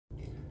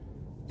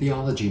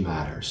Theology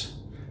matters.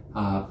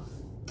 A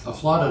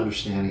flawed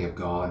understanding of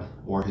God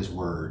or His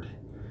Word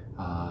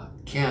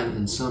can,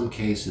 in some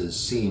cases,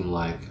 seem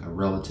like a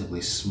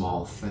relatively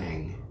small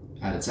thing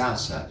at its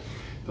outset.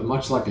 But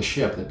much like a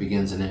ship that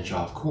begins an inch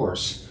off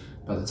course,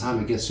 by the time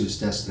it gets to its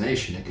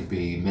destination, it could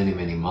be many,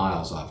 many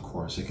miles off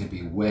course. It could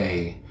be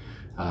way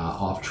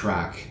off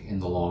track in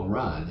the long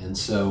run. And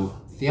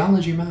so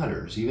theology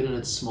matters, even in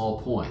its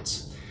small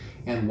points.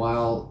 And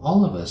while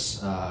all of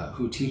us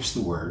who teach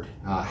the Word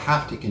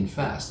have to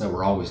confess that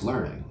we're always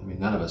learning, I mean,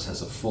 none of us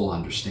has a full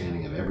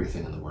understanding of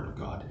everything in the Word of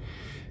God.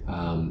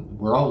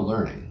 We're all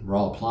learning. We're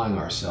all applying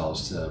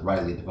ourselves to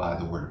rightly divide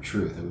the word of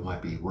truth, that we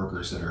might be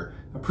workers that are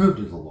approved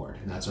of the Lord,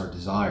 and that's our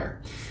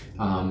desire.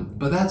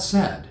 But that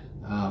said,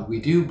 we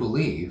do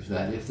believe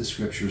that if the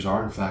Scriptures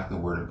are in fact the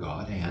Word of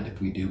God, and if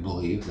we do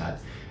believe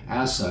that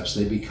as such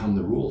they become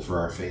the rule for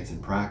our faith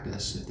and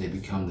practice, if they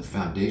become the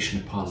foundation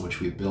upon which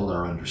we build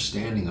our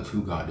understanding of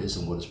who God is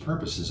and what His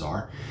purposes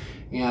are,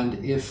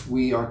 and if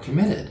we are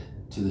committed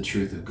to the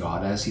truth of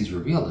God as He's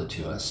revealed it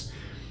to us,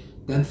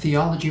 then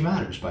theology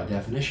matters by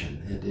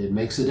definition. It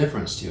makes a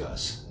difference to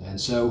us.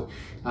 And so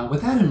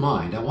with that in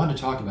mind, I want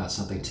to talk about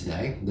something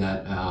today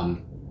that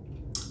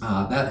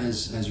that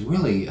is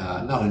really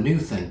not a new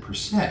thing per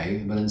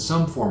se, but in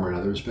some form or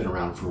another has been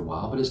around for a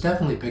while, but has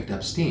definitely picked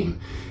up steam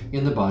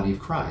in the body of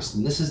Christ.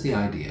 And this is the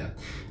idea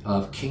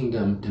of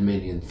kingdom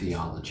dominion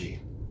theology.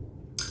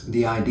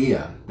 The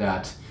idea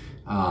that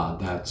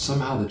that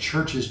somehow the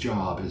church's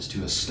job is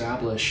to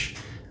establish,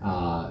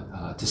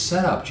 to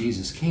set up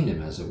Jesus'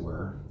 kingdom, as it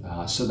were,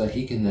 so that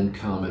He can then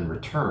come and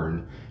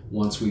return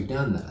once we've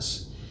done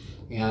this.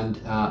 And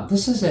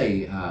this is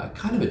a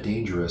kind of a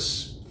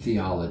dangerous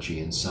theology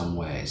in some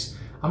ways.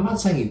 I'm not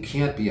saying you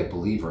can't be a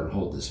believer and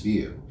hold this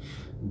view,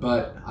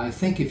 but I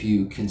think if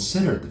you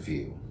consider the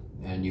view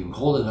and you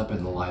hold it up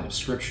in the light of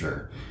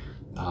Scripture,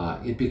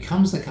 it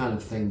becomes the kind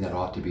of thing that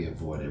ought to be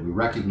avoided. We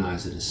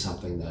recognize it as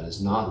something that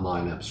is not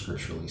lined up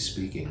scripturally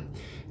speaking.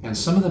 And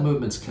some of the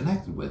movements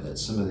connected with it,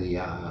 some of the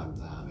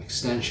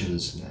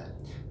extensions,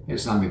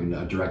 it's not even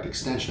a direct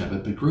extension of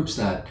it, but groups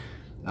that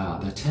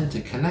tend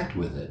to connect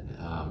with it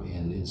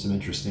in some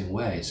interesting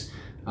ways,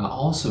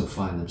 also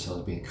find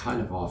themselves being kind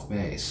of off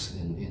base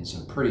in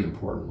some pretty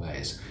important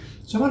ways.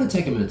 So I want to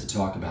take a minute to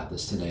talk about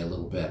this today a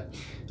little bit,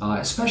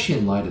 especially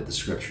in light of the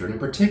Scripture. And in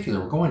particular,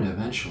 we're going to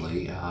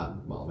eventually,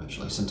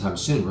 sometime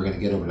soon, we're going to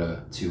get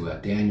over to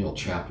Daniel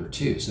chapter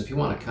 2. So if you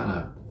want to kind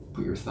of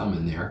put your thumb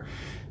in there,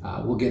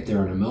 we'll get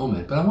there in a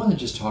moment. But I want to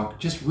just talk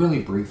just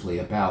really briefly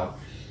about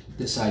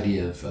this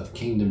idea of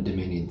kingdom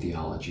dominion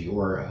theology,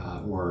 or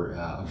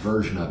a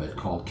version of it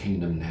called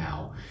Kingdom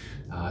Now.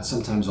 It's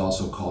sometimes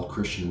also called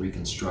Christian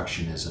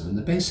Reconstructionism. And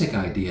the basic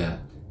idea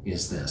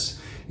is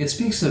this. It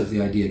speaks of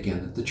the idea,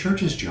 again, that the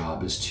church's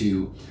job is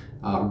to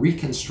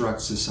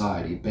reconstruct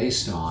society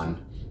based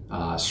on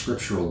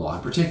scriptural law,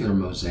 in particular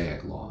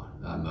Mosaic law,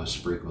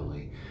 most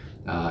frequently.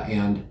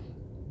 And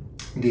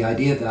the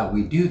idea that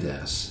we do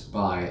this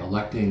by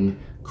electing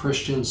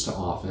Christians to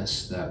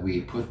office, that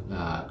we put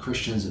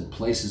Christians in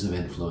places of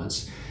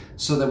influence,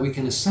 so that we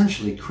can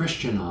essentially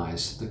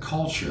Christianize the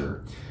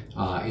culture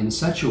in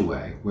such a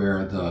way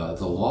where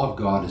the law of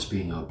God is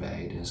being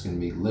obeyed and is going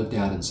to be lived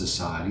out in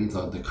society.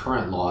 The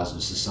current laws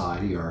of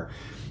society are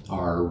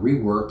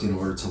reworked in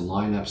order to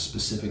line up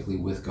specifically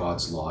with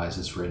God's law as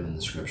it's written in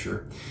the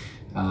Scripture,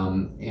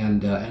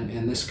 and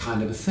this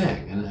kind of a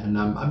thing. And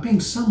I'm being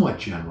somewhat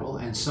general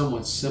and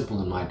somewhat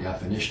simple in my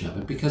definition of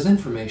it, because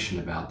information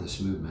about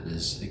this movement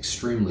is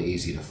extremely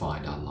easy to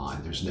find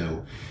online. There's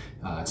no,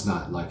 it's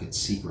not like it's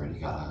secret. You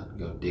gotta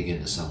go dig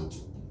into some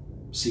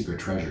secret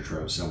treasure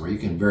trove somewhere. You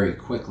can very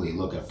quickly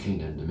look up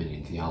kingdom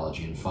dominion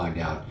theology and find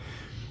out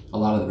a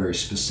lot of the very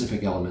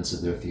specific elements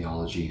of their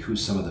theology, who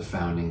some of the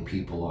founding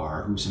people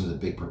are, who some of the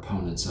big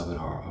proponents of it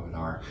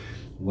are,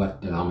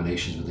 what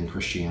denominations within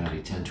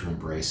Christianity tend to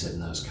embrace it,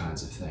 and those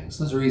kinds of things.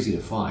 Those are easy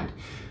to find.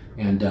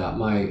 And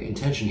my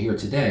intention here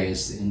today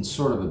is, in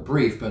sort of a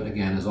brief, but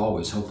again, as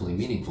always, hopefully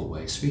meaningful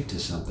way, speak to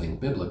something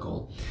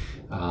biblical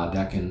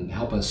that can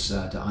help us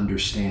to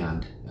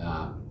understand,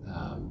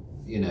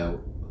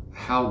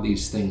 how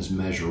these things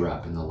measure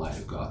up in the light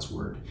of God's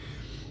Word.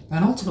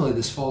 And ultimately,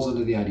 this falls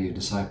under the idea of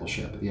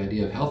discipleship, the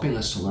idea of helping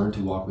us to learn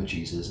to walk with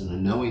Jesus in a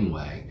knowing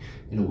way,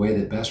 in a way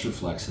that best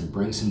reflects Him,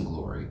 brings Him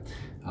glory.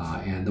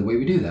 And the way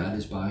we do that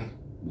is by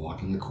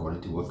walking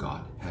according to what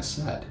God has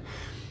said.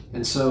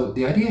 And so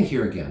the idea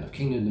here, again, of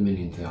kingdom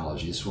dominion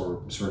theology is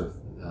sort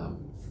of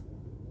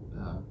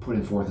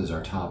putting forth as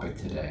our topic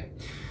today.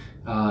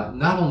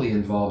 Not only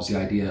involves the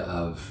idea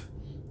of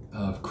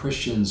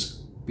Christians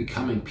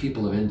becoming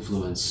people of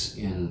influence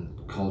in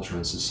culture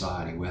and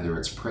society, whether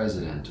it's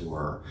president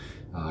or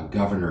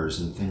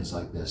governors and things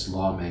like this,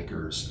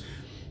 lawmakers.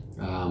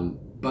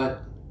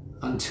 But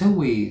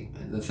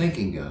the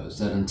thinking goes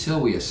that until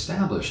we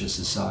establish a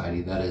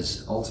society that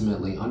is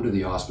ultimately under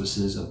the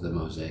auspices of the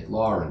Mosaic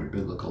law or under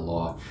biblical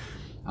law,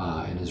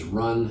 and is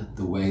run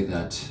the way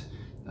that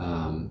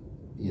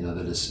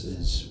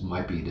that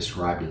might be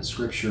described in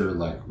Scripture,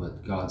 like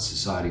what God's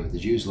society with the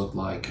Jews looked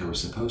like or was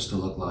supposed to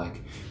look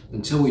like.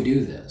 Until we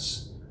do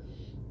this,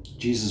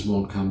 Jesus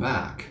won't come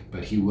back,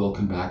 but he will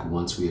come back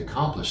once we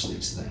accomplish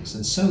these things.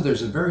 And so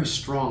there's a very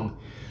strong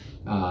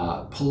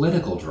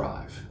political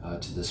drive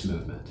to this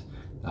movement.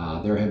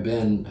 There have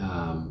been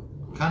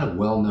kind of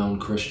well-known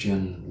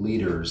Christian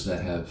leaders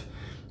that have,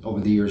 over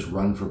the years,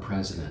 run for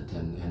president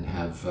and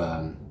have,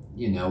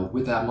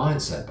 with that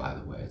mindset, by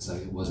the way. It's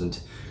like it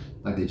wasn't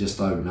like they just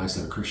thought it would be nice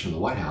to have a Christian in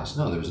the White House.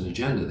 No, there was an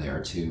agenda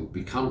there to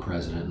become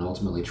president and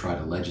ultimately try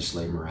to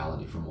legislate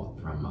morality from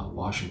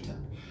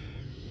Washington.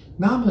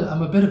 Now,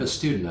 I'm a bit of a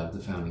student of the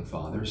Founding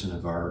Fathers and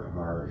of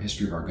our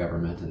history of our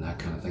government and that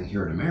kind of thing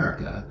here in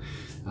America.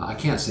 I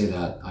can't say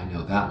that I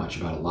know that much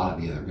about a lot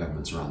of the other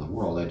governments around the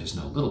world. I just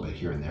know a little bit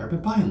here and there.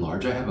 But by and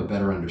large, I have a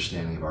better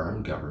understanding of our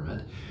own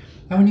government.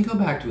 And when you go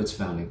back to its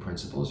founding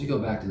principles, you go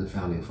back to the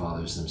Founding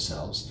Fathers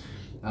themselves,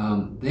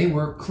 they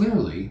were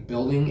clearly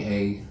building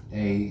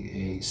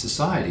a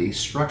society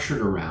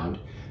structured around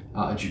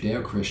a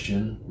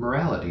Judeo-Christian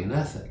morality and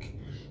ethic.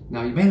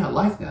 Now, you may not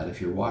like that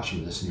if you're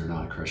watching this and you're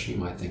not a Christian. You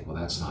might think, well,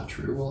 that's not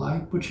true. Well, I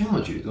would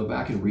challenge you to go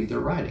back and read their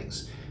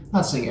writings. I'm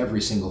not saying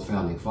every single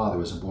founding father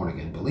was a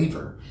born-again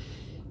believer,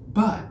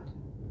 but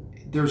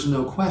there's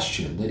no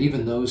question that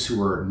even those who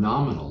were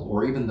nominal,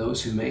 or even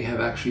those who may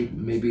have actually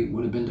maybe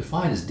would have been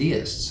defined as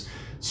deists,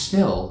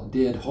 still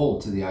did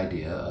hold to the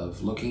idea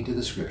of looking to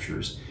the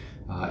Scriptures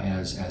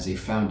as a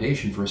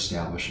foundation for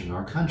establishing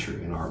our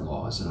country and our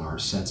laws and our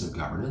sense of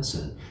governance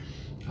and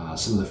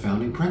some of the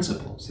founding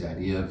principles, the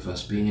idea of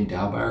us being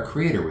endowed by our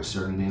Creator with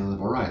certain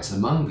inalienable rights.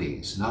 Among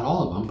these, not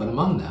all of them, but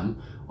among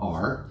them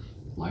are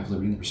life,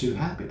 liberty, and the pursuit of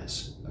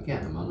happiness.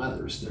 Again, among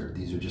others,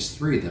 these are just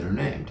three that are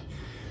named.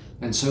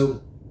 And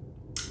so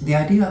the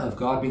idea of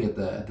God being at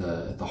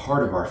the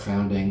heart of our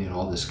founding and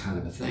all this kind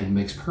of a thing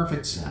makes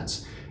perfect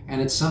sense. And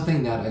it's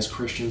something that as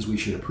Christians we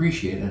should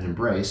appreciate and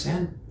embrace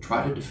and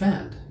try to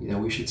defend.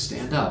 We should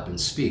stand up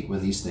and speak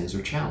when these things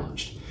are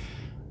challenged.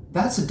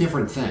 That's a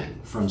different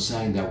thing from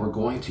saying that we're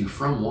going to,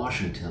 from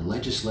Washington,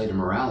 legislate a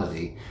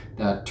morality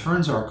that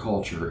turns our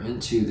culture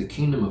into the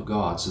kingdom of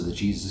God so that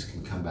Jesus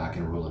can come back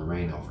and rule and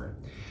reign over it.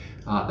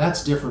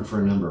 That's different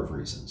for a number of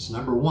reasons.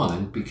 Number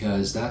one,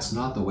 because that's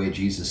not the way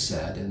Jesus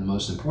said, and the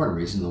most important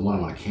reason, the one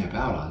I want to camp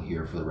out on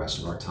here for the rest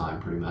of our time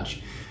pretty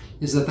much,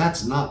 is that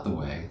that's not the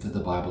way that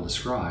the Bible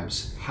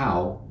describes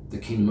how the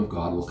kingdom of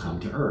God will come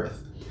to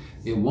earth.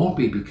 It won't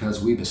be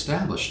because we've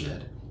established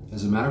it.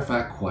 As a matter of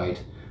fact,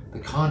 quite the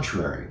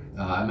contrary.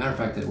 As a matter of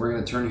fact, that we're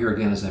going to turn here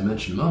again, as I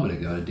mentioned a moment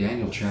ago, to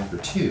Daniel chapter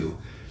 2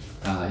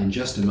 in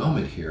just a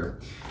moment here.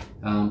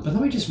 But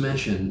let me just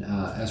mention,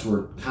 as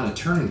we're kind of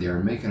turning there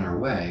and making our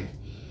way,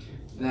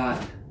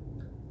 that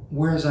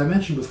whereas I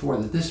mentioned before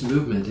that this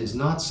movement is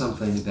not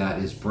something that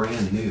is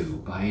brand new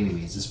by any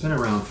means. It's been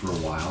around for a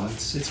while.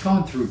 It's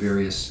gone through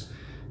various,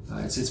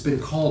 it's been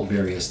called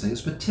various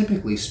things, but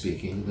typically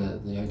speaking,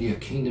 the idea of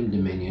kingdom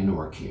dominion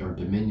or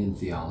dominion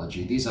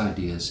theology, these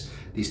ideas,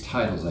 these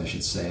titles I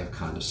should say, have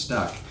kind of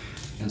stuck.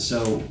 And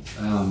so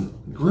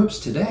groups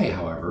today,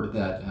 however,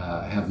 that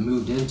have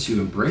moved into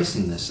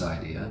embracing this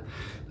idea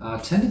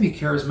tend to be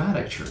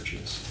charismatic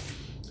churches.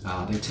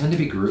 They tend to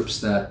be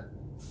groups that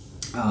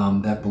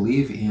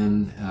believe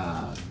in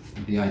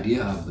the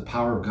idea of the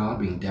power of God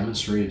being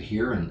demonstrated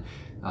here and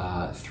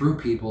through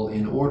people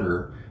in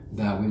order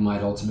that we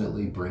might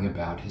ultimately bring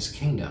about His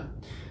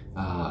kingdom.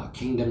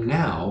 Kingdom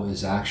Now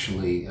is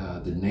actually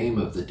the name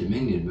of the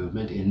Dominion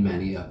movement in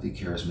many of the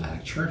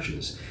charismatic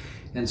churches.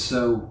 And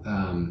so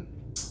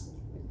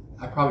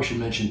I probably should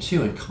mention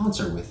too, in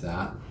concert with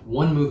that,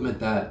 one movement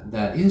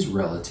that is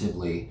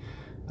relatively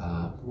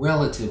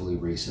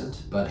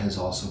recent, but has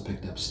also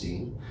picked up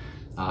steam.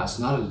 It's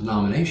not a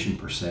denomination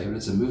per se, but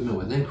it's a movement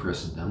within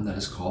Christendom that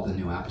is called the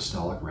New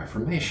Apostolic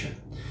Reformation.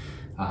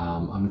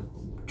 I'm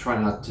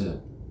trying not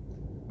to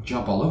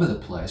jump all over the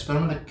place, but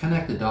I'm going to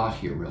connect the dot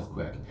here real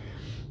quick.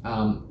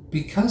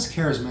 Because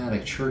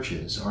charismatic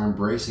churches are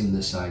embracing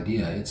this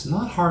idea, it's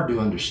not hard to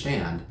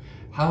understand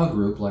how a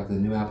group like the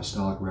New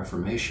Apostolic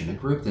Reformation, a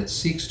group that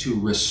seeks to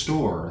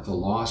restore the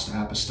lost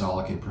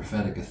apostolic and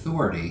prophetic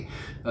authority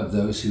of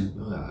those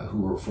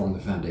who form the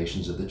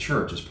foundations of the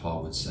church, as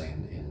Paul would say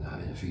in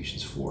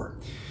Ephesians 4,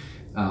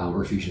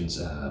 or Ephesians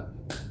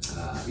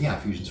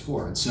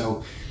 4. And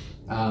so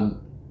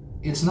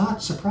it's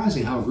not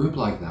surprising how a group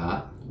like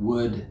that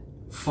would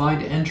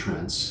find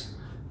entrance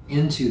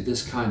into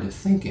this kind of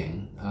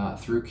thinking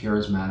through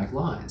charismatic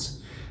lines.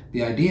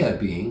 The idea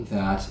being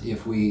that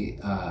if we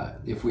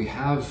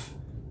have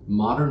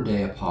modern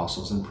day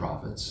apostles and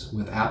prophets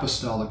with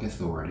apostolic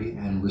authority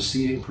and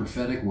receiving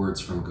prophetic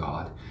words from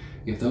God,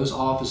 if those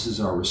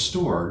offices are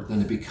restored, then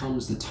it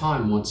becomes the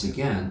time once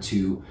again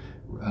to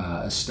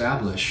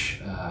reestablish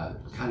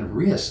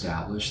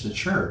the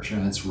church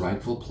and its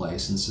rightful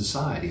place in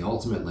society.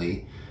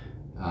 Ultimately,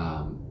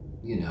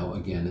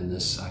 again, in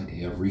this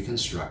idea of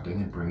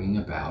reconstructing and bringing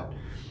about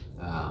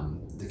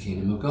the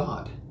kingdom of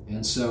God.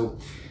 And so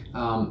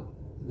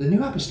the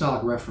New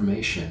Apostolic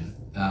Reformation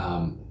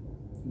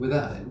with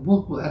that,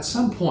 at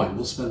some point,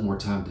 we'll spend more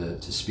time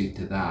to speak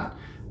to that.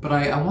 But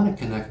I want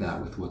to connect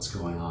that with what's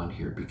going on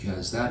here,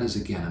 because that is,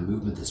 again, a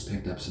movement that's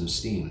picked up some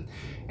steam.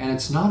 And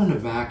it's not in a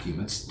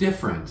vacuum. It's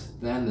different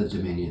than the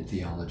dominion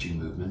theology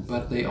movement,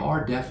 but they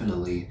are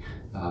definitely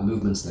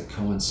movements that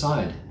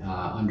coincide,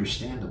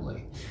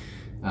 understandably.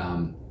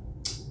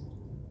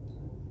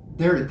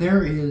 There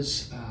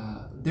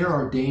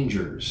are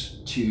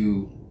dangers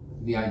to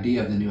the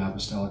idea of the New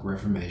Apostolic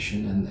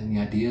Reformation and the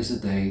ideas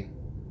that they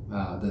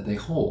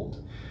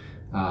hold,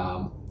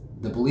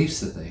 the beliefs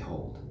that they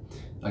hold.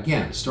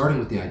 Again, starting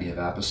with the idea of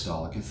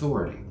apostolic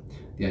authority,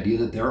 the idea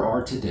that there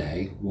are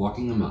today,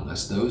 walking among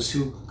us, those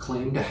who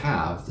claim to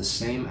have the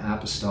same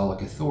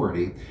apostolic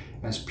authority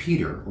as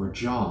Peter or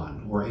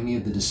John or any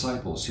of the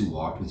disciples who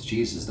walked with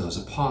Jesus, those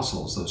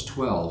apostles, those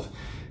 12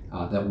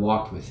 that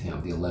walked with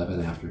him, the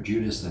 11 after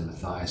Judas, then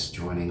Matthias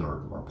joining,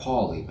 or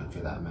Paul even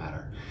for that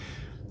matter.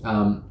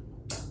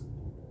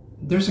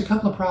 There's a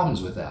couple of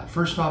problems with that.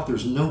 First off,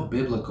 there's no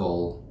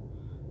biblical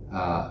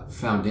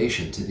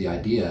foundation to the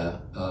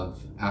idea of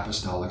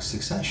apostolic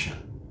succession.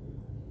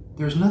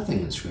 There's nothing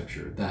in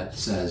Scripture that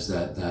says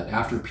that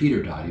after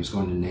Peter died, he was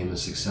going to name a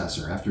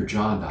successor. After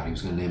John died, he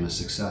was going to name a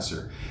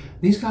successor.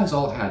 These guys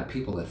all had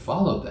people that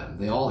followed them.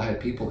 They all had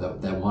people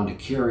that wanted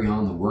to carry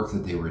on the work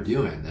that they were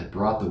doing, that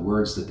brought the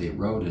words that they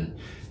wrote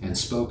and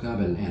spoke of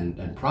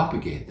and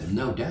propagate them,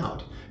 no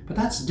doubt. But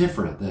that's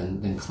different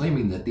than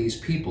claiming that these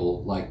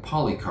people, like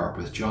Polycarp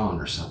with John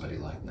or somebody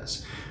like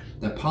this,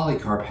 that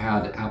Polycarp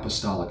had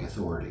apostolic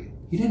authority.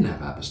 He didn't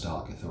have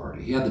apostolic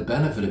authority. He had the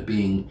benefit of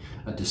being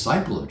a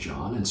disciple of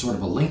John and sort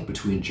of a link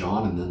between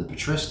John and then the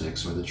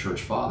patristics, or the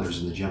church fathers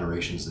and the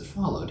generations that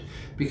followed,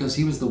 because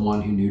he was the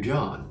one who knew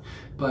John.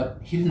 But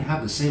he didn't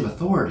have the same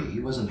authority. He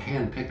wasn't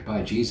handpicked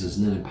by Jesus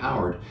and then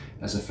empowered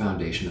as a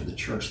foundation of the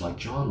church like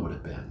John would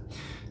have been.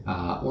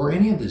 Or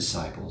any of the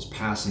disciples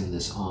passing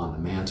this on, the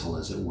mantle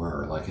as it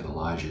were, like an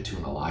Elijah to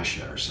an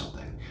Elisha or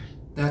something.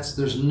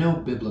 There's no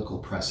biblical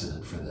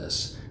precedent for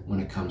this when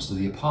it comes to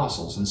the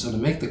apostles. And so to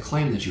make the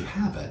claim that you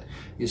have it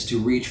is to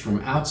reach from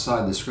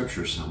outside the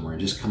Scripture somewhere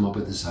and just come up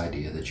with this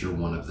idea that you're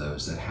one of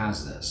those that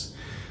has this.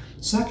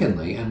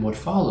 Secondly, and what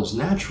follows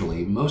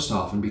naturally, most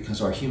often because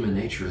our human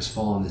nature has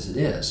fallen as it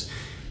is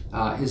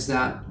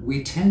that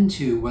we tend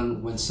to,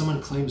 when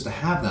someone claims to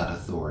have that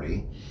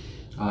authority,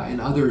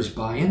 and others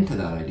buy into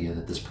that idea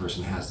that this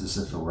person has this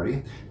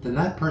authority, then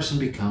that person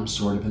becomes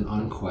sort of an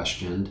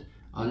unquestioned,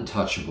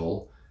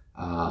 untouchable,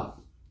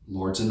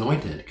 Lord's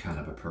anointed kind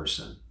of a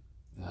person.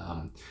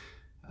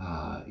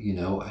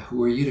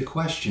 Who are you to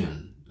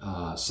question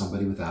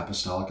somebody with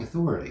apostolic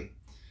authority?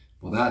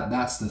 Well,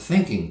 that's the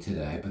thinking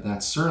today, but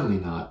that's certainly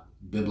not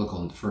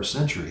biblical in first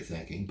century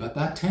thinking, but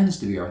that tends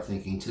to be our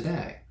thinking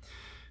today.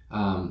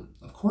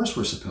 Of course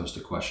we're supposed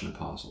to question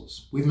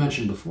apostles. We've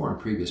mentioned before in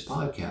previous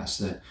podcasts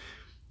that,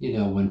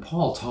 when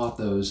Paul taught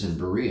those in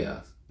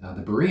Berea,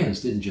 the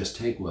Bereans didn't just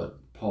take what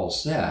Paul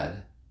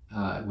said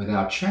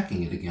without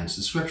checking it against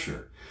the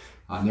Scripture.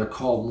 And they're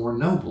called more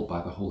noble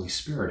by the Holy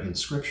Spirit in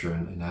Scripture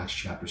in Acts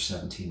chapter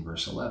 17,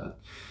 verse 11.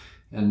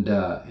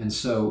 And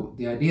so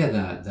the idea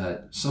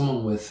that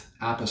someone with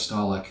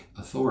apostolic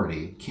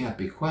authority can't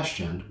be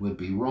questioned would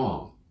be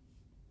wrong.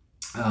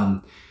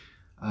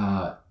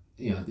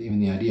 Even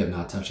the idea of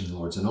not touching the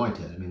Lord's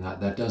anointed. I mean,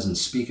 that doesn't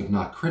speak of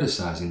not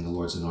criticizing the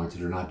Lord's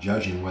anointed or not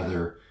judging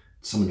whether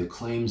someone who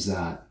claims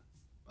that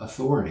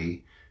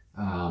authority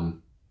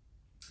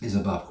is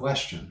above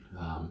question.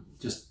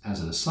 Just as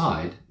an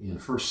aside, in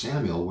 1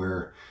 Samuel,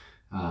 where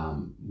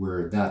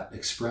that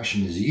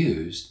expression is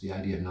used, the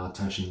idea of not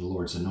touching the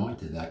Lord's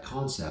anointed, that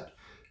concept,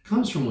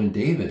 comes from when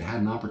David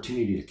had an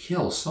opportunity to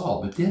kill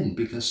Saul, but didn't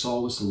because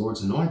Saul was the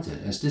Lord's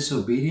anointed. As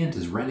disobedient,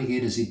 as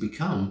renegade as he'd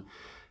become,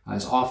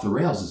 as off the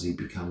rails as he'd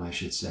become, I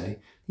should say,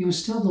 he was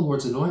still the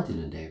Lord's anointed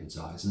in David's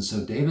eyes. And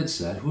so David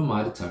said, "Who am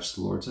I to touch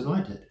the Lord's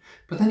anointed?"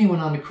 But then he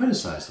went on to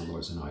criticize the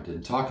Lord's anointed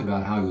and talk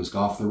about how he was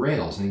off the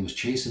rails and he was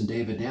chasing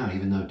David down,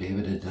 even though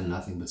David had done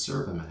nothing but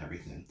serve him and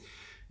everything.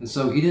 And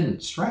so he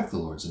didn't strike the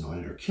Lord's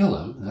anointed or kill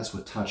him. That's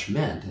what touch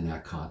meant in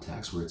that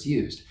context where it's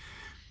used.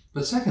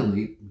 But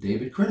secondly,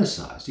 David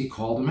criticized. He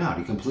called him out.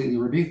 He completely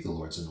rebuked the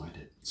Lord's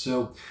anointed.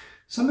 So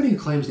somebody who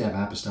claims to have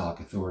apostolic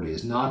authority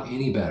is not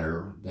any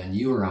better than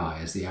you or I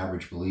as the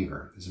average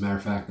believer. As a matter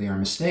of fact, they are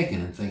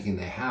mistaken in thinking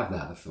they have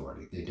that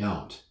authority. They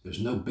don't. There's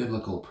no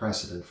biblical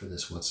precedent for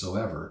this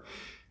whatsoever.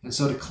 And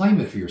so to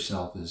claim it for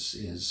yourself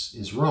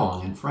is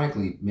wrong and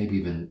frankly, maybe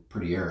even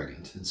pretty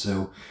arrogant. And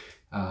so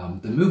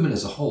the movement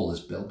as a whole is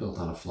built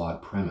on a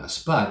flawed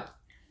premise. But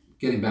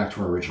getting back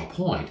to our original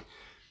point,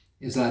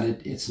 is that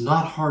it's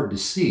not hard to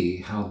see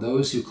how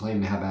those who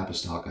claim to have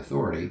apostolic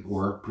authority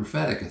or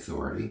prophetic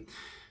authority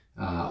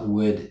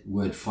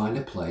would find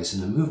a place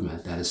in a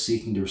movement that is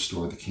seeking to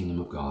restore the kingdom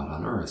of God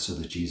on earth so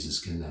that Jesus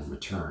can then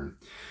return.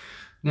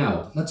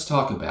 Now, let's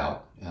talk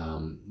about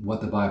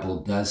what the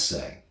Bible does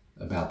say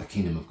about the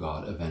kingdom of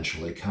God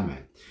eventually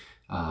coming.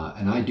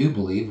 And I do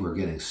believe we're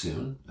getting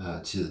soon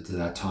to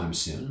that time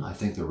soon. I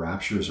think the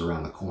rapture is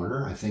around the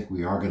corner. I think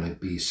we are going to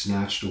be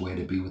snatched away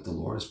to be with the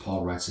Lord, as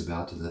Paul writes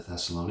about to the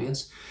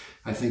Thessalonians.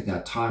 I think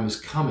that time is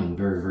coming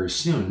very, very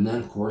soon. And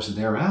then, of course,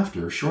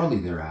 thereafter, shortly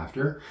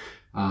thereafter,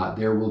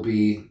 there will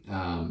be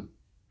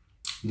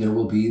the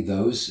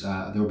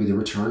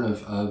return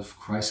of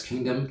Christ's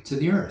kingdom to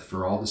the earth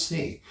for all to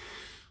see.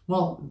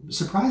 Well,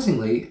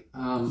 surprisingly,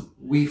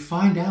 we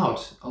find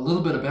out a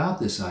little bit about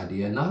this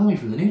idea, not only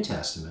from the New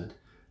Testament,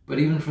 but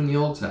even from the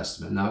Old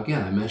Testament. Now,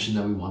 again, I mentioned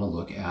that we want to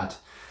look at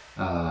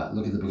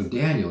the book of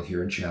Daniel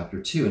here in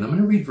chapter 2, and I'm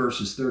going to read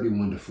verses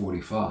 31 to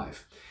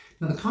 45.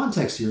 Now, the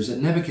context here is that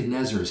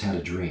Nebuchadnezzar has had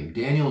a dream.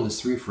 Daniel and his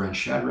three friends,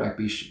 Shadrach,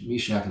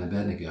 Meshach, and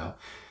Abednego,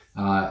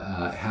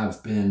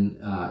 have been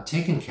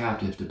taken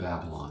captive to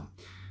Babylon.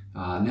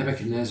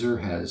 Nebuchadnezzar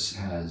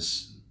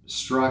has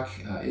struck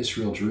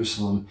Israel,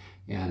 Jerusalem,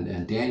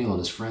 and Daniel and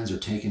his friends are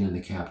taken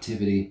into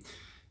captivity.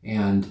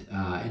 And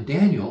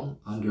Daniel,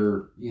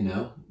 under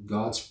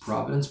God's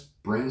providence,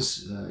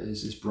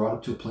 is brought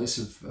up to a place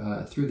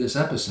of through this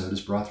episode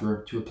is brought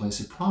to a place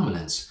of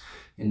prominence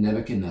in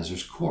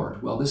Nebuchadnezzar's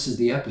court. Well, this is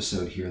the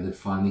episode here that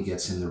finally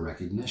gets him the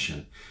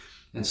recognition.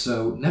 And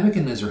so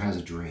Nebuchadnezzar has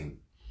a dream,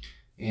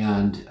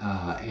 and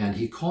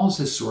he calls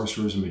his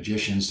sorcerers and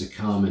magicians to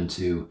come and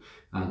to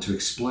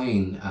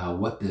explain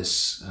what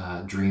this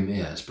dream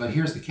is. But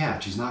here's the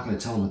catch: he's not going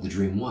to tell them what the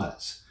dream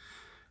was.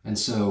 And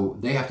so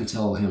they have to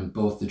tell him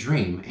both the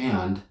dream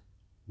and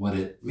what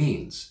it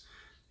means.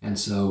 And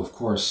so, of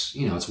course,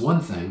 it's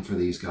one thing for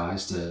these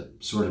guys to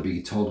sort of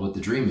be told what the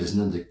dream is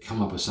and then to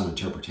come up with some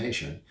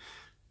interpretation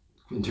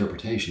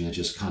that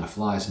just kind of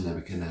flies in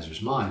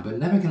Nebuchadnezzar's mind. But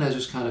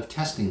Nebuchadnezzar's kind of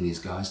testing these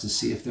guys to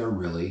see if they're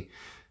really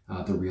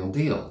the real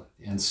deal.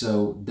 And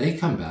so they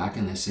come back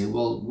and they say,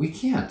 well, we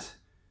can't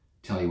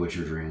tell you what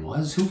your dream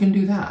was. Who can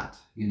do that?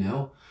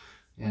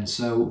 And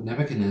so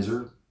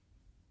Nebuchadnezzar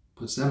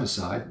puts them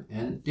aside,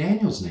 and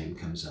Daniel's name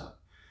comes up.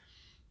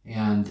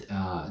 And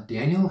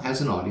Daniel has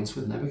an audience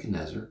with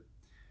Nebuchadnezzar.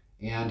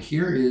 And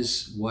here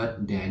is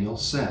what Daniel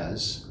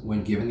says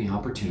when given the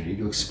opportunity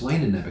to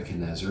explain to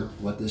Nebuchadnezzar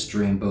what this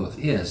dream both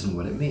is and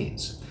what it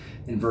means.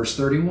 In verse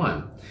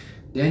 31,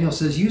 Daniel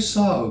says, "You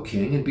saw, O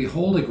king, and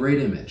behold a great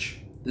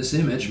image. This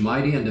image,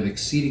 mighty and of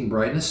exceeding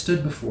brightness,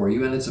 stood before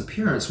you, and its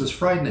appearance was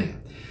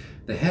frightening.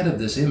 The head of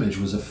this image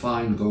was of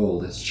fine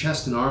gold, its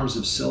chest and arms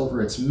of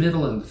silver, its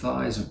middle and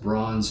thighs of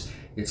bronze,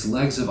 its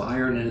legs of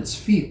iron, and its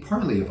feet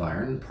partly of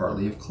iron and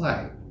partly of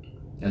clay.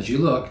 As you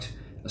looked,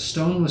 a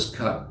stone was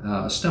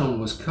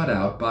cut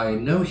out by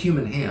no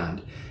human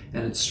hand,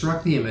 and it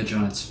struck the image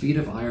on its feet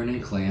of iron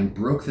and clay and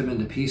broke them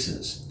into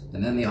pieces.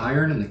 And then the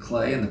iron and the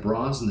clay and the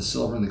bronze and the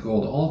silver and the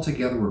gold all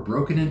together were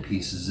broken in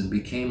pieces and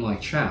became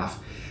like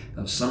chaff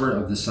of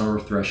the summer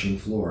threshing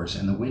floors,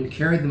 and the wind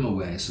carried them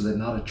away so that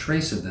not a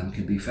trace of them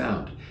could be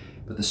found.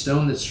 But the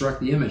stone that struck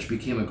the image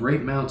became a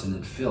great mountain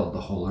and filled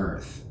the whole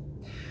earth."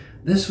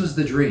 This was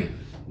the dream.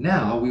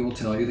 Now we will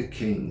tell the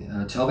king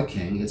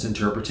its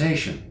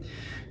interpretation.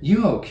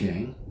 "You, O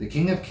king, the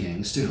King of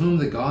kings, to whom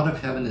the God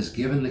of heaven has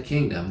given the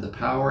kingdom, the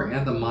power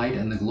and the might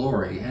and the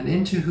glory, and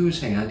into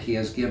whose hand he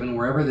has given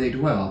wherever they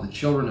dwell the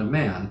children of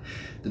man,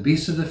 the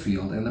beasts of the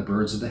field, and the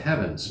birds of the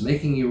heavens,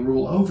 making you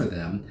rule over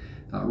them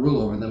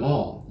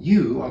all.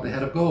 You are the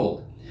head of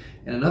gold.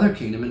 And another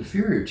kingdom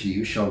inferior to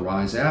you shall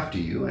rise after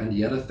you, and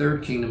yet a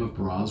third kingdom of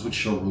bronze, which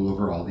shall rule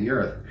over all the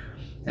earth.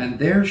 And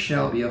there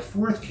shall be a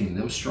fourth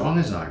kingdom, strong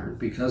as iron,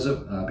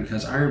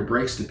 because iron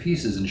breaks to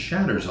pieces and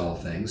shatters all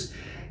things,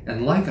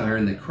 and like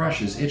iron that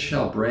crushes, it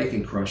shall break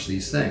and crush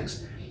these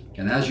things.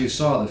 And as you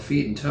saw the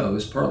feet and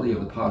toes, partly of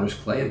the potter's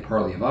clay and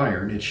partly of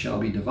iron, it shall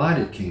be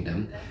divided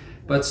kingdom,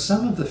 but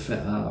some of the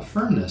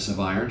firmness of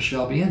iron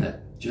shall be in it,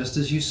 just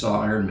as you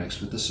saw iron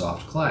mixed with the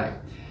soft clay.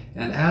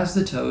 And as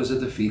the toes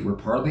of the feet were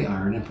partly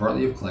iron and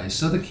partly of clay,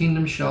 so the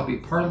kingdom shall be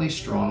partly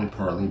strong and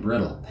partly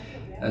brittle.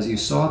 As you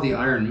saw the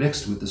iron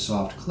mixed with the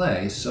soft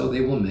clay, so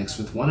they will mix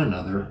with one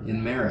another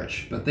in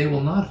marriage. But they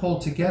will not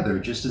hold together,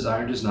 just as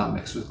iron does not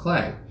mix with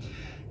clay.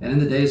 And in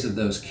the days of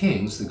those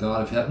kings, the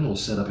God of heaven will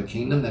set up a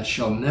kingdom that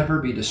shall never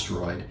be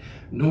destroyed,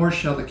 nor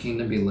shall the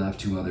kingdom be left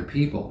to other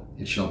people.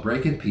 It shall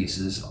break in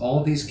pieces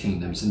all these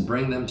kingdoms and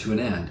bring them to an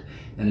end,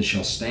 and it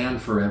shall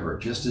stand forever.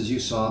 Just as you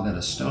saw that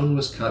a stone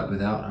was cut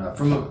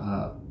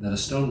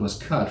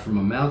from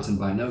a mountain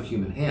by no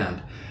human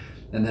hand,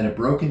 and that it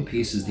broke in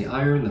pieces the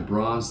iron, the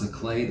bronze, the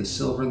clay, the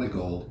silver, and the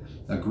gold.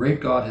 A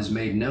great God has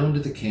made known to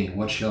the king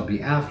what shall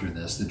be after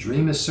this. The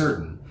dream is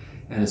certain,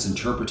 and its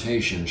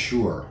interpretation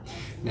sure."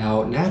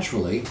 Now,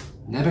 naturally,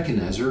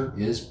 Nebuchadnezzar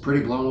is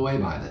pretty blown away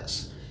by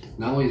this.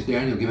 Not only is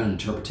Daniel given an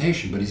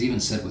interpretation, but he's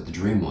even said what the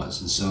dream was.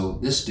 And so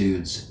this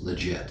dude's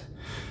legit.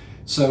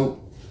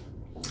 So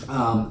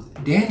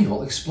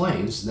Daniel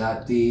explains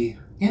that the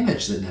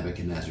image that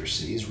Nebuchadnezzar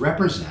sees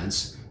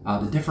represents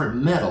the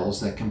different metals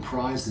that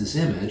comprise this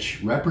image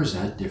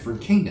represent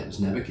different kingdoms,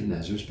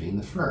 Nebuchadnezzar's being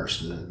the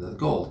first, the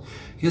gold.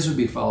 His would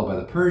be followed by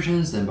the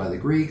Persians, then by the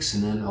Greeks,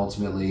 and then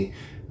ultimately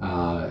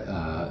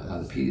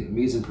the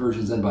Medes and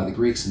Persians, then by the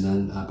Greeks, and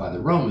then by the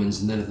Romans.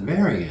 And then at the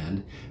very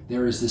end,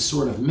 there is this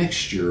sort of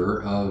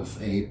mixture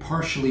of a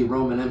partially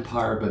Roman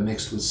Empire but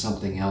mixed with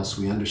something else.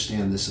 We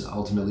understand this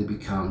ultimately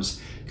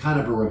becomes kind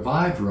of a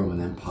revived Roman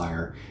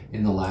Empire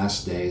in the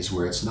last days,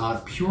 where it's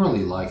not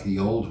purely like the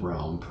old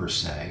Rome per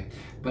se,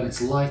 but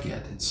it's like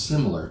it. It's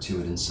similar to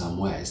it in some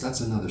ways.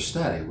 That's another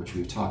study, which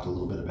we've talked a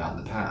little bit about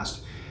in the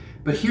past.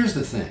 But here's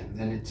the thing,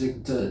 and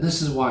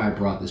this is why I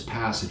brought this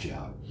passage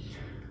out.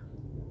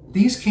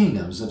 These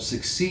kingdoms of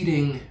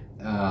succeeding,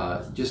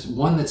 just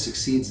one that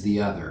succeeds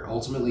the other,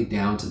 ultimately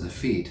down to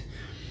defeat,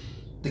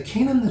 the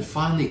kingdom that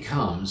finally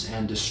comes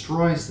and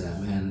destroys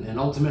them and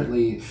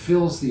ultimately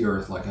fills the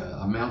earth like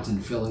a mountain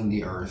filling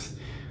the earth,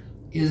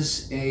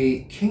 is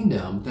a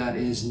kingdom that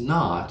is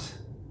not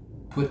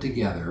put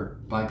together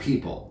by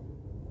people.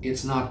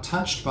 It's not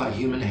touched by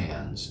human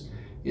hands.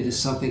 It is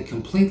something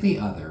completely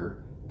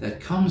other that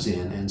comes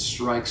in and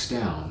strikes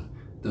down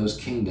those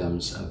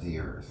kingdoms of the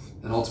earth,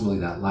 and ultimately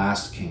that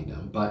last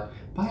kingdom. But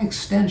by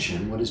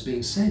extension, what is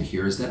being said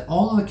here is that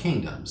all of the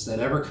kingdoms that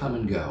ever come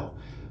and go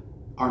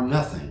are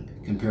nothing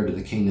compared to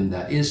the kingdom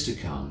that is to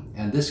come.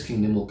 And this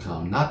kingdom will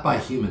come not by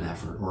human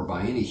effort or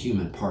by any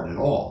human part at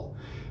all,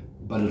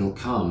 but it'll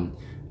come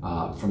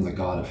from the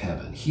God of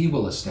heaven. He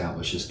will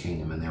establish his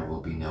kingdom, and there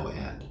will be no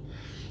end.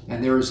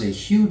 And there is a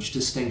huge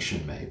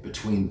distinction made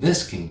between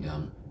this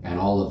kingdom and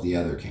all of the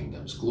other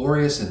kingdoms.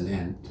 Glorious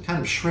and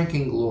kind of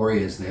shrinking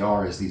glory as they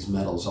are, as these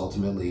metals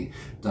ultimately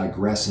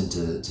digress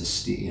into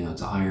steel,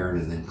 to iron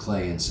and then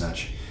clay and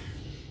such.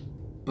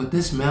 But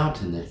this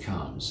mountain that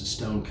comes, a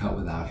stone cut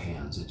without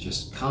hands, it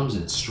just comes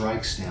and it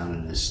strikes down,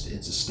 and it's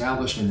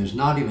established, and there's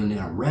not even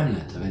a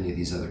remnant of any of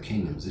these other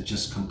kingdoms. It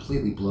just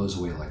completely blows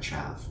away like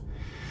chaff.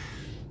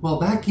 Well,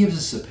 that gives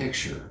us a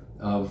picture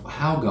of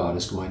how God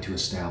is going to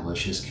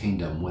establish his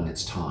kingdom when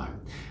it's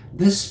time.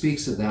 This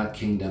speaks of that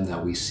kingdom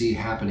that we see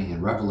happening in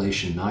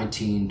Revelation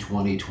 19,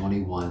 20,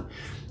 21,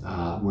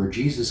 where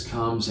Jesus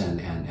comes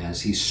and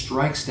as he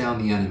strikes down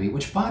the enemy,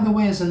 which, by the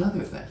way, is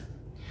another thing.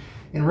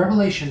 In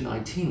Revelation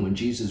 19, when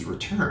Jesus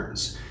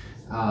returns,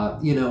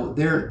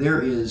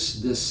 there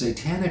is this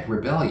satanic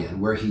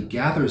rebellion where he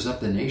gathers up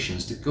the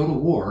nations to go to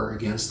war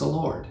against the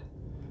Lord.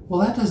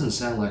 Well, that doesn't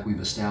sound like we've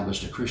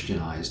established a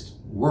Christianized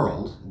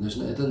world.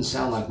 It doesn't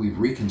sound like we've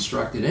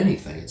reconstructed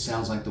anything. It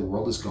sounds like the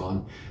world has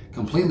gone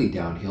completely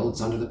downhill.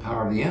 It's under the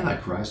power of the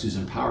Antichrist, who's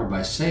empowered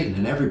by Satan,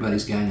 and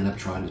everybody's ganging up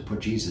trying to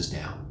put Jesus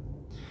down.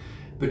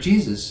 But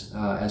Jesus,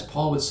 as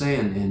Paul would say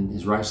in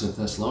his writings to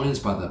the Thessalonians,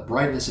 by the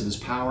brightness of his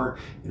power,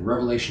 in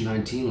Revelation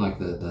 19, like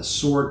the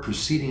sword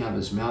proceeding out of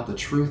his mouth, the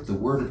truth, the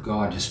word of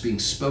God just being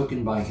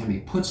spoken by him, he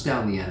puts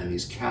down the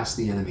enemies, casts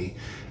the enemy,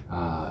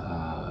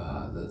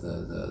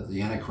 the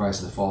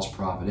Antichrist and the false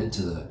prophet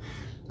into the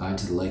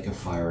lake of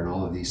fire and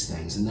all of these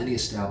things, and then he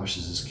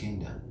establishes his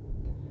kingdom.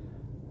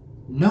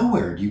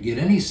 Nowhere do you get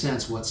any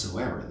sense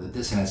whatsoever that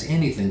this has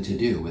anything to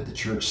do with the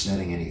church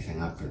setting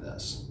anything up for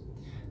this.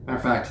 Matter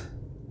of fact,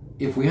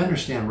 if we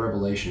understand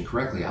Revelation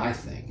correctly, I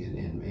think,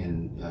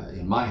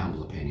 in my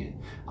humble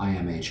opinion,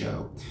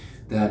 IMHO,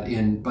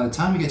 that by the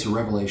time we get to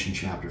Revelation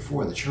chapter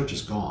 4, the church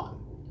is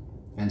gone.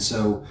 And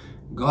so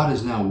God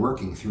is now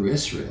working through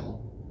Israel,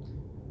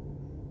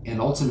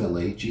 and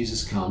ultimately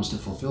Jesus comes to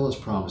fulfill his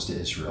promise to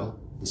Israel.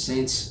 The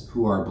saints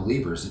who are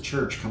believers, the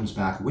church, comes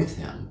back with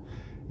him,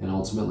 and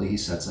ultimately he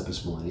sets up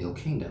his millennial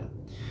kingdom.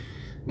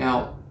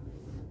 Now,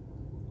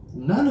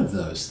 none of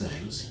those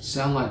things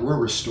sound like we're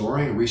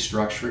restoring,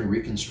 restructuring,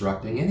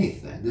 reconstructing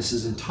anything. This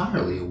is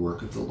entirely a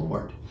work of the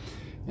Lord.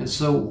 And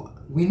so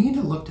we need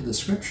to look to the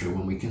scripture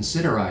when we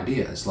consider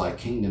ideas like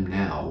kingdom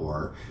now,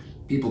 or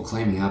people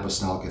claiming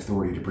apostolic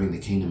authority to bring the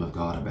kingdom of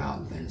God about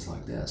and things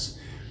like this.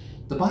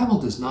 The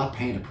Bible does not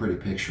paint a pretty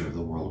picture of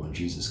the world when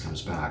Jesus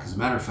comes back. As a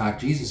matter of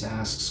fact, Jesus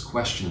asks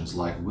questions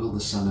like, will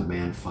the Son of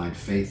Man find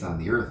faith on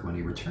the earth when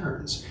he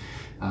returns?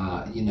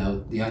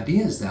 The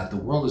idea is that the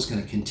world is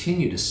going to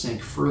continue to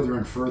sink further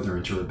and further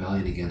into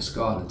rebellion against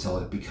God until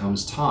it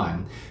becomes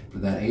time for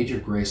that age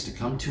of grace to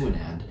come to an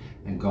end,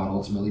 and God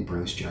ultimately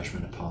brings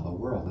judgment upon the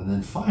world. And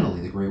then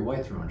finally, the great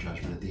white throne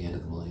judgment at the end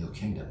of the millennial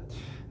kingdom,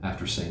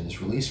 after Satan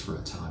is released for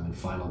a time and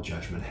final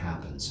judgment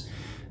happens.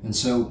 And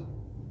so,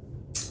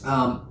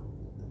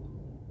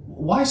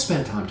 why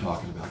spend time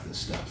talking about this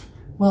stuff?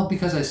 Well,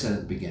 because I said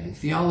at the beginning,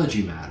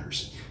 theology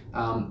matters.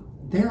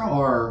 There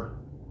are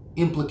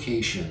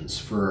implications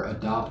for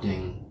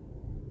adopting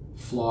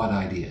flawed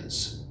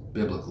ideas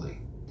biblically,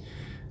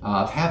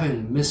 of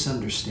having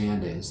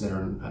misunderstandings that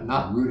are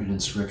not rooted in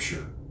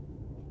Scripture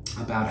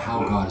about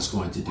how God is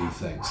going to do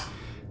things.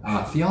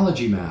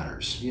 Theology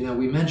matters.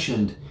 We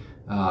mentioned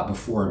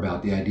before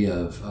about the idea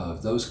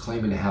of those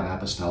claiming to have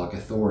apostolic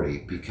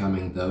authority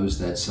becoming those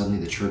that suddenly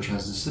the church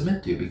has to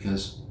submit to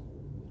because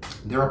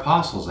they're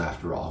apostles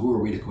after all. Who are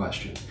we to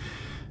question?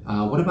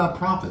 What about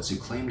prophets who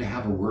claim to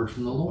have a word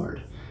from the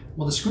Lord?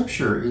 Well, the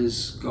scripture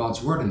is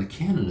God's word and the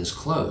canon is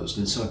closed.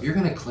 And so if you're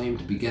going to claim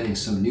to be getting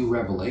some new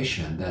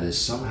revelation that is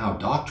somehow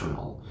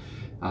doctrinal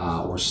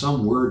or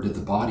some word to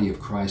the body of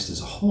Christ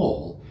as a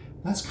whole,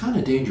 that's kind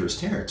of dangerous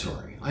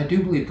territory. I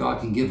do believe God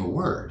can give a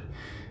word,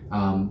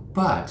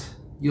 but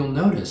you'll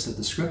notice that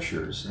the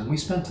scriptures, and we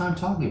spent time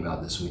talking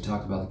about this when we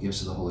talked about the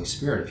gifts of the Holy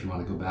Spirit, if you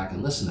want to go back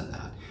and listen to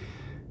that.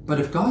 But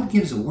if God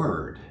gives a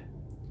word,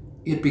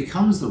 it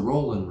becomes the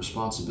role and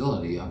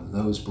responsibility of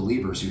those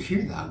believers who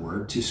hear that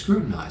word to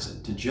scrutinize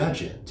it, to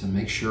judge it, to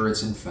make sure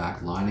it's in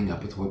fact lining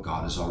up with what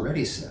God has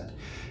already said.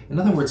 In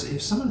other words,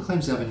 if someone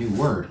claims to have a new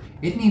word,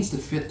 it needs to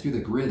fit through the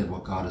grid of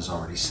what God has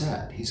already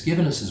said. He's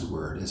given us his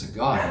word as a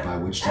guide by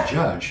which to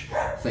judge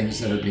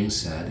things that are being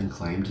said and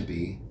claimed to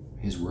be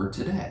his word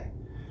today.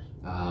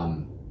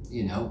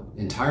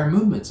 Entire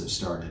movements have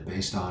started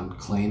based on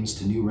claims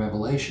to new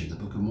revelation. The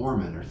Book of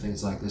Mormon or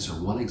things like this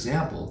are one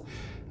example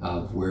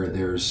of where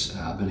there's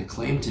been a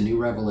claim to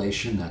new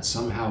revelation that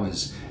somehow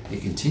is a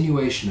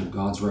continuation of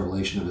God's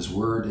revelation of his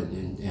word,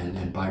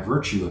 and by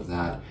virtue of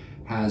that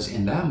has,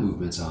 in that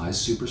movement's eyes,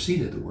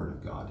 superseded the word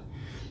of God.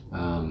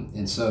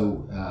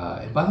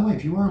 And by the way,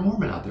 if you are a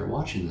Mormon out there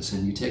watching this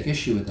and you take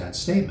issue with that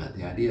statement,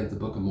 the idea of the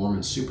Book of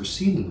Mormon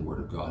superseding the word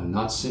of God and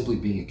not simply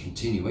being a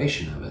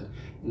continuation of it,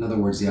 in other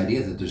words, the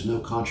idea that there's no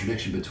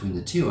contradiction between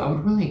the two, I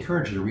would really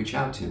encourage you to reach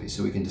out to me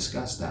so we can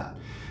discuss that.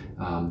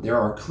 There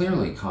are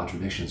clearly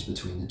contradictions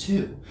between the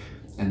two.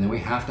 And then we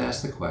have to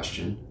ask the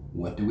question,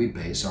 what do we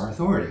base our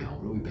authority on?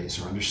 What do we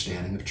base our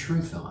understanding of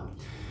truth on?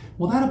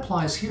 Well, that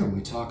applies here when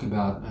we talk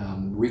about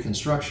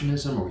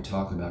Reconstructionism, or we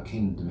talk about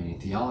Kingdom Dominion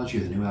theology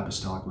or the New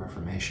Apostolic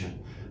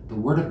Reformation. The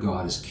Word of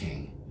God is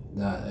king.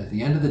 At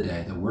the end of the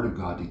day, the Word of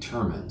God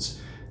determines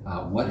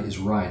what is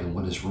right and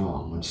what is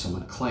wrong when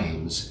someone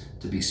claims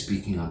to be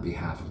speaking on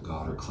behalf of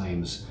God or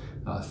claims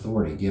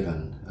authority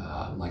given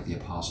like the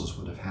apostles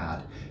would have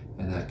had,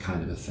 and that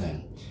kind of a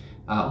thing.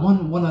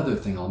 One other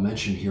thing I'll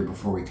mention here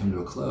before we come to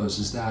a close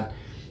is that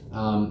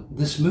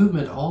this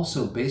movement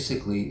also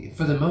basically,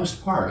 for the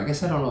most part, I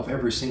guess I don't know if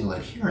every single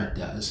adherent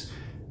does,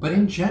 but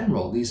in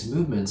general, these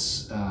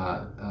movements,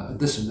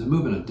 the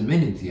movement of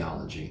dominion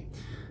theology,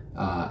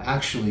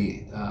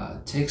 actually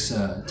takes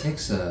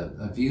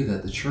a view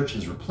that the church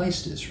has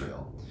replaced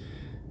Israel.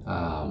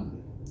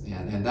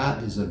 And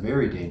that is a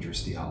very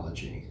dangerous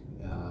theology.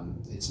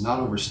 It's not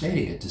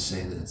overstating it to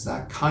say that it's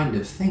that kind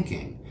of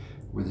thinking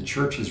where the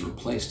church has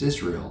replaced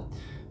Israel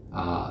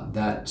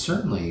that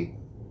certainly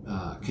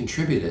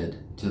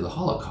contributed to the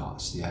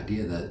Holocaust. The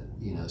idea that,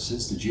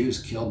 since the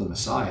Jews killed the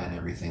Messiah and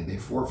everything, they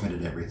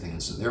forfeited everything,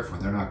 and so therefore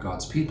they're not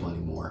God's people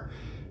anymore,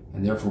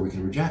 and therefore we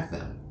can reject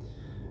them.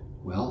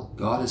 Well,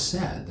 God has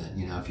said that,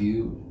 if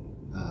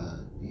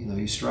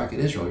you strike at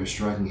Israel, you're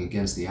striking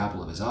against the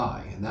apple of his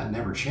eye, and that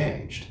never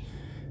changed.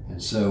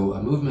 And so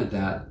a movement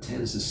that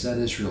tends to set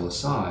Israel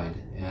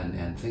aside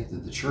and think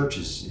that the church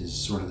is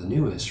sort of the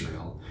new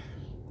Israel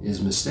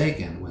is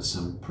mistaken, with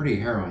some pretty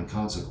harrowing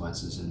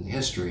consequences in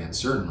history, and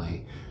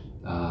certainly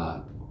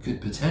could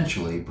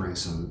potentially bring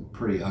some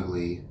pretty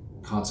ugly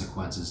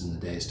consequences in the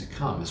days to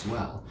come as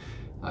well.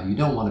 You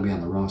don't want to be on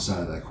the wrong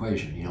side of that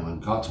equation. When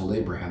God told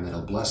Abraham that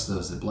he'll bless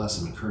those that bless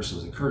him and curse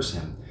those that curse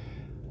him,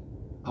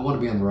 I want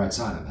to be on the right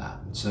side of that.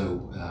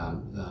 So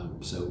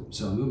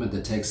a movement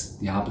that takes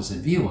the opposite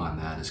view on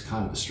that is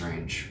kind of a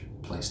strange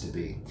place to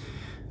be.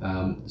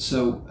 And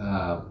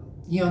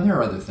there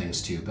are other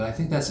things too, but I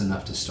think that's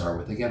enough to start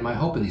with. Again, my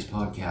hope in these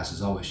podcasts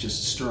is always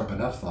just to stir up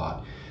enough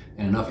thought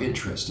and enough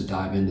interest to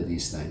dive into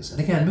these things. And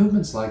again,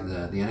 movements like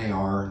the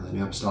NAR, the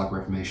New Apostolic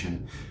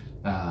Reformation,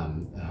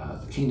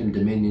 Kingdom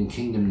Dominion,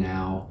 Kingdom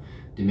Now,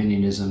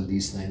 Dominionism,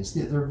 these things,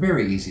 they're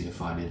very easy to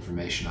find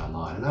information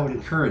online. And I would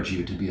encourage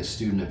you to be a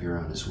student of your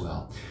own as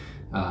well,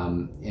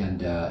 and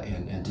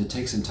to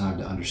take some time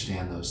to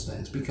understand those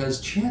things,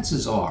 because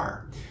chances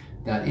are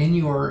that in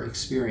your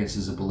experience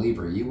as a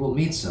believer, you will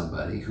meet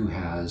somebody who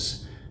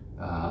has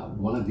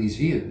one of these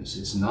views.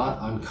 It's not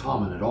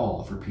uncommon at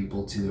all for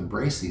people to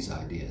embrace these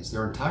ideas.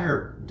 There are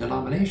entire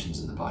denominations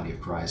in the body of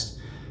Christ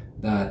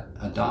that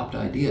adopt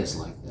ideas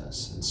like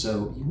this. And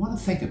so you want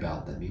to think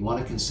about them. You want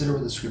to consider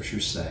what the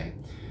scriptures say.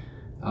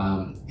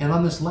 And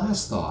on this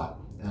last thought,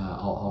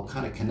 I'll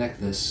kind of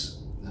connect this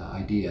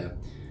idea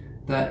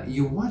that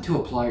you want to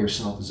apply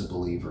yourself as a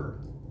believer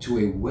to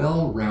a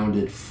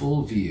well-rounded,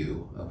 full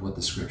view of what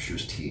the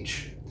scriptures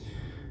teach.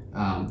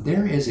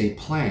 There is a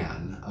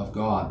plan of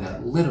God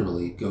that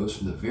literally goes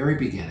from the very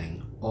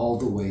beginning all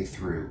the way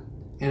through,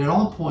 and it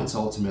all points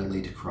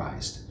ultimately to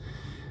Christ.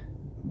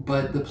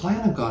 But the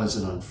plan of God as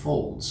it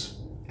unfolds,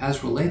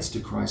 as relates to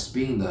Christ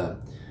being the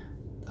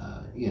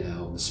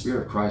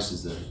Spirit of Christ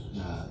is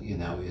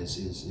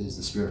is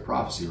the Spirit of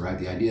prophecy, right?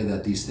 The idea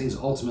that these things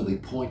ultimately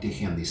point to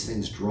Him, these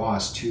things draw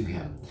us to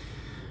Him.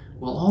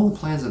 Well, all the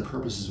plans and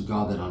purposes of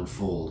God that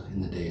unfold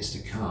in the days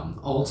to come,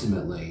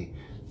 ultimately,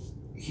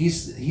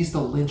 He's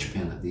the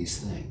linchpin of these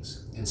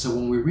things. And so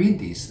when we read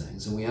these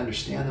things and we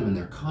understand them in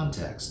their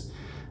context,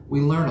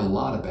 we learn a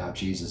lot about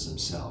Jesus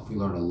Himself. We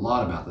learn a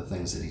lot about the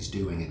things that He's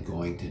doing and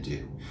going to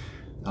do.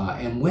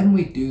 And when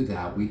we do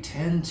that, we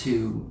tend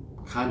to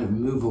kind of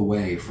move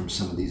away from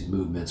some of these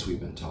movements we've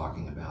been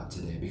talking about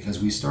today,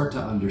 because we start to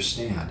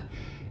understand.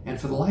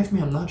 And for the life of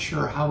me, I'm not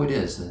sure how it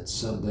is that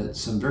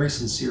some very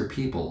sincere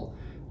people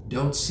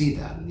don't see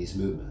that in these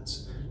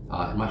movements.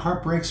 And my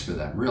heart breaks for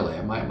them,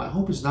 really. My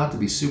hope is not to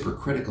be super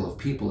critical of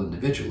people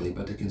individually,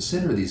 but to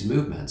consider these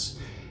movements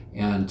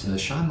and to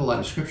shine the light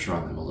of Scripture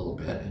on them a little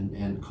bit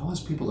and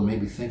cause people to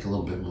maybe think a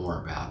little bit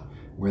more about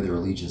where their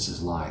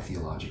allegiances lie,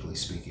 theologically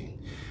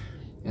speaking.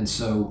 And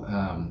so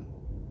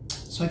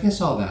I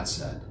guess all that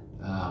said,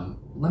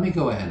 let me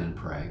go ahead and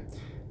pray.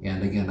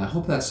 And again, I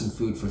hope that's some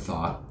food for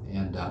thought,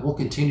 and we'll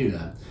continue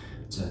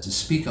to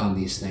speak on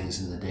these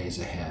things in the days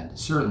ahead.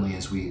 Certainly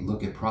as we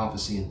look at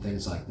prophecy and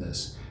things like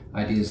this,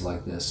 ideas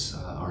like this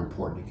are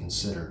important to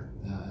consider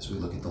as we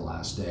look at the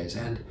last days.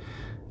 And,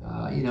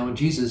 and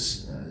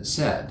Jesus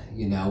said,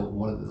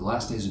 one of the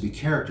last days would be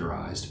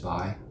characterized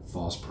by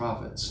false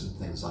prophets and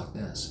things like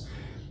this.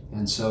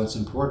 And so it's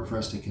important for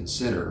us to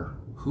consider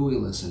who we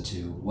listen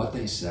to, what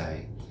they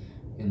say,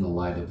 in the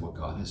light of what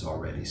God has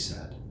already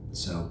said.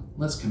 So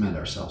let's commend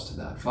ourselves to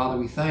that. Father,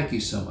 we thank you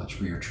so much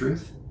for your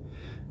truth.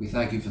 We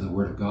thank you for the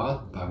Word of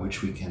God, by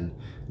which we can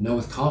know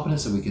with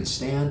confidence that we can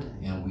stand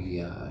and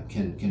we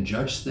can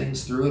judge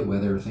things through it,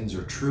 whether things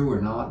are true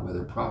or not,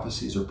 whether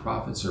prophecies or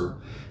prophets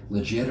are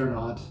legit or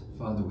not.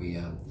 Father, we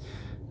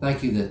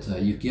thank you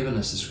that you've given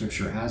us the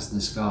Scripture as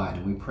this guide,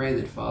 and we pray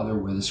that, Father,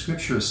 where the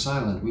Scripture is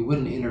silent, we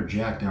wouldn't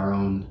interject our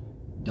own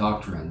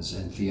doctrines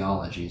and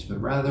theologies, but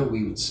rather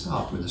we would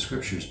stop where the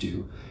Scriptures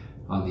do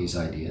on these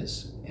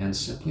ideas and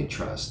simply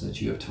trust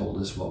that you have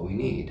told us what we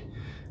need.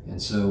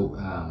 And so,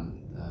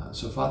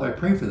 Father, I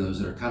pray for those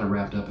that are kind of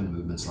wrapped up in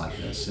movements like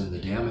this and the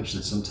damage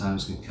that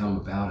sometimes can come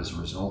about as a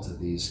result of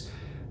these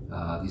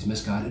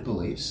misguided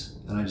beliefs.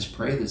 And I just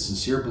pray that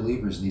sincere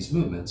believers in these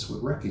movements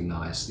would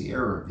recognize the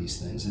error of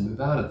these things and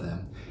move out of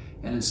them,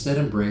 and instead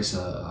embrace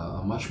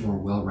a much more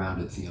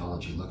well-rounded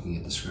theology looking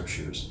at the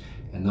Scriptures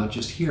and not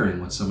just hearing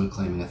what someone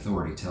claiming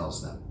authority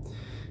tells them.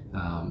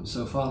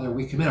 So, Father,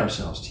 we commit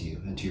ourselves to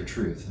you and to your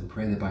truth and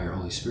pray that by your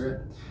Holy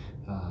Spirit,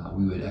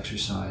 we would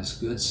exercise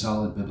good,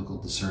 solid biblical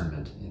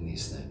discernment in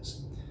these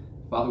things.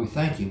 Father, we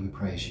thank you, we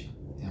praise you,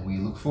 and we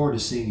look forward to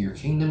seeing your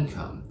kingdom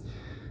come.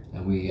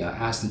 And we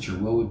ask that your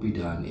will would be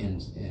done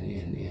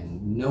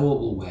in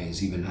knowable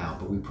ways even now,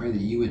 but we pray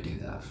that you would do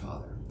that,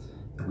 Father.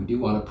 And we do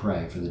want to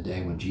pray for the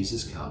day when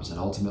Jesus comes and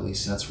ultimately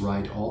sets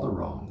right all the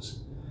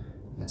wrongs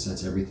and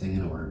sets everything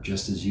in order,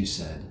 just as you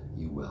said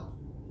you will.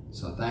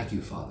 So thank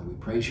you, Father. We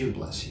praise you and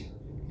bless you.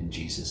 In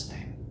Jesus'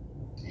 name,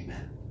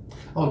 amen.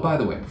 Oh, and by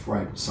the way, before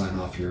I sign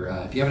off here,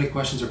 if you have any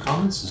questions or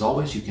comments, as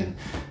always, you can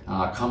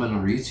comment on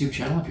our YouTube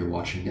channel if you're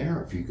watching there.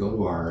 Or if you go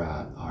to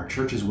our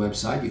church's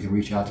website, you can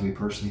reach out to me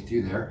personally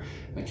through there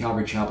at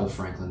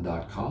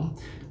calvarychapelfranklin.com.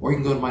 Or you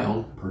can go to my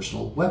own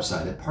personal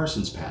website at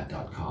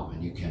parsonspad.com,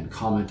 and you can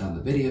comment on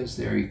the videos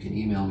there. You can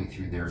email me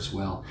through there as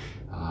well.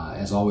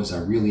 As always, I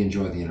really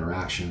enjoy the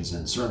interactions,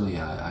 and certainly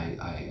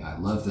I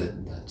love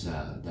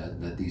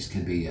that these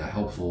can be a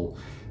helpful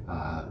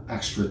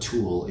extra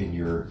tool in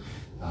your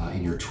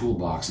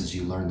toolbox as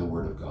you learn the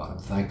Word of God. I'm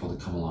thankful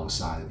to come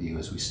alongside of you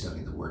as we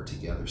study the Word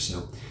together.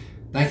 So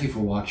thank you for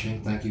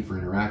watching, thank you for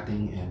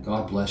interacting, and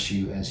God bless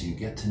you as you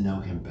get to know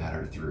Him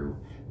better through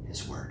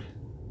His Word.